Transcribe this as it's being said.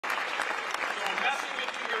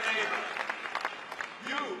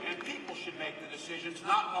should make the decisions,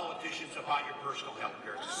 not politicians, about your personal health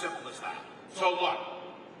care. It's as simple as that. So look,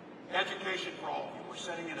 education for all of you. We're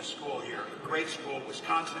setting in a school here, a great school,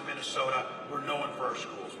 Wisconsin and Minnesota. We're known for our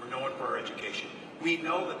schools. We're known for our education. We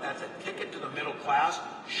know that that's a ticket to the middle class,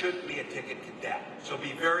 shouldn't be a ticket to debt. So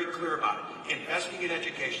be very clear about it. Investing in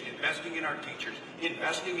education, investing in our teachers,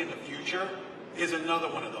 investing in the future is another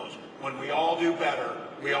one of those. When we all do better,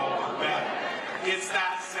 we all do better. It's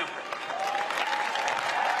that simple.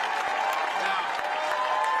 Now,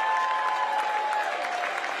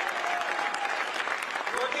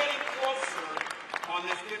 we're getting closer on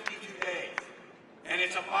this 52 days, and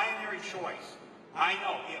it's a binary choice. I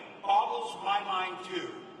know, it boggles my mind too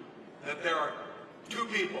that there are two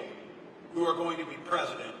people who are going to be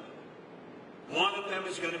president. One of them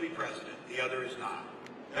is going to be president, the other is not.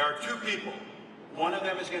 There are two people. One of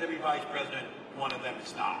them is going to be vice president, one of them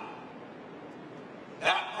is not.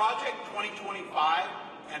 That Project 2025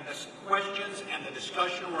 and the questions and the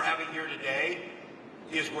discussion we're having here today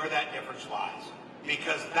is where that difference lies.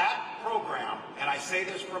 Because that program, and I say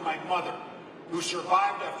this for my mother, who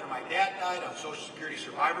survived after my dad died on Social Security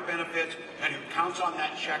survivor benefits and who counts on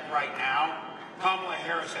that check right now, Kamala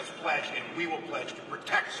Harris has pledged, and we will pledge, to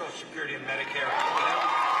protect Social Security and Medicare.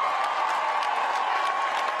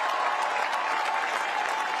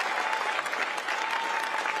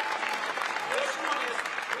 This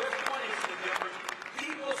one is the difference.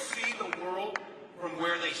 People see the world from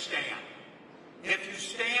where they stand. If you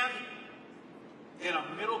stand in a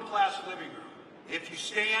middle-class living room, if you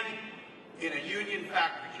stand in a union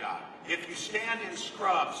factory job, if you stand in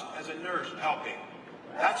scrubs as a nurse helping,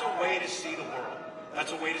 that's a way to see the world.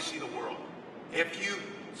 That's a way to see the world. If you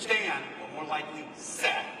stand, or more likely sit,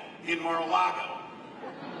 in Mar-a-Lago,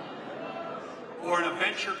 or in a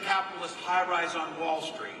venture capitalist high-rise on Wall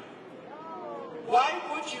Street, why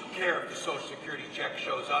would you care if the Social Security check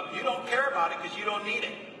shows up? You don't care about it because you don't need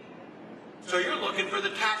it. So you're looking for the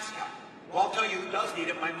tax cut. Well, I'll tell you who does need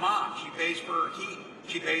it. My mom. She pays for her heat.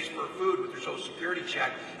 She pays for food with her Social Security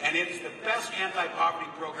check, and it is the best anti-poverty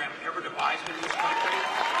program ever devised in this country.